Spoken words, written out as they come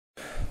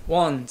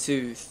1,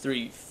 2,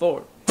 3,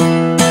 4.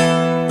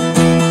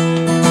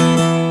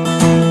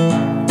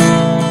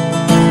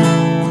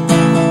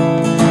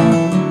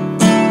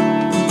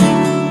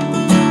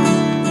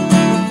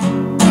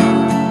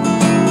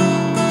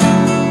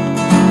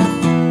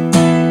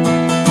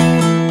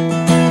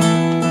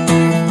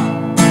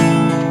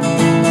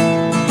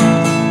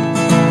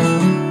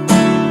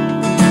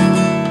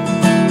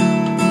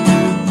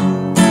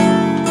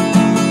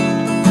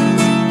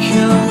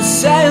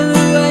 Sail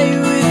away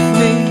with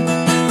me,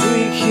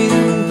 we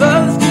can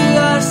both get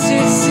lost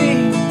at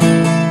sea.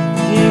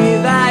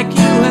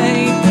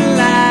 Evacuate the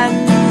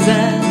lands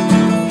and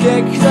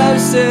get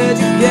closer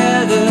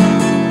together.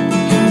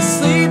 Can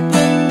sleep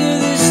under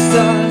the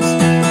stars,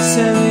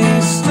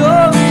 telling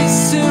stories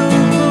to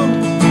the moon.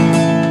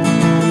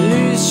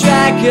 Lose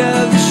track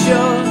of the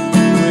shore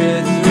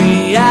with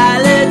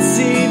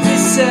reality be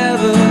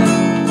severed.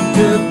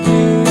 The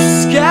blue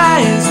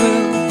skies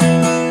will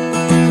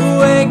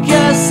wake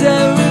us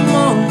every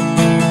morning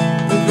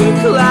with the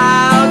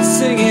clouds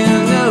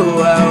singing,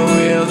 oh, I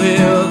will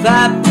live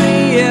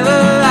happy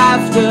ever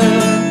after.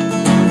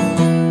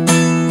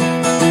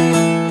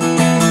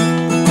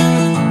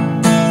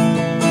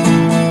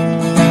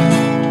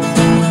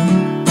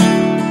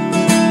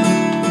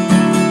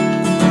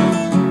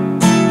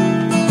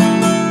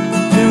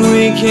 And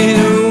we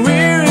can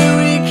weary,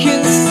 we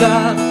can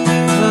stop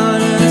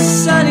on a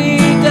sunny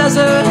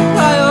desert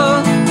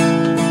isle.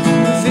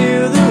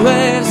 Feel the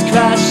waves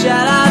crash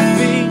at our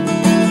feet,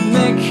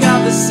 make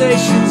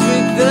conversations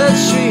with the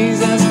trees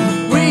as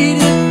we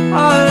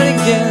depart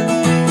again.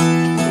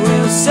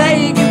 We'll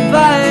say goodbye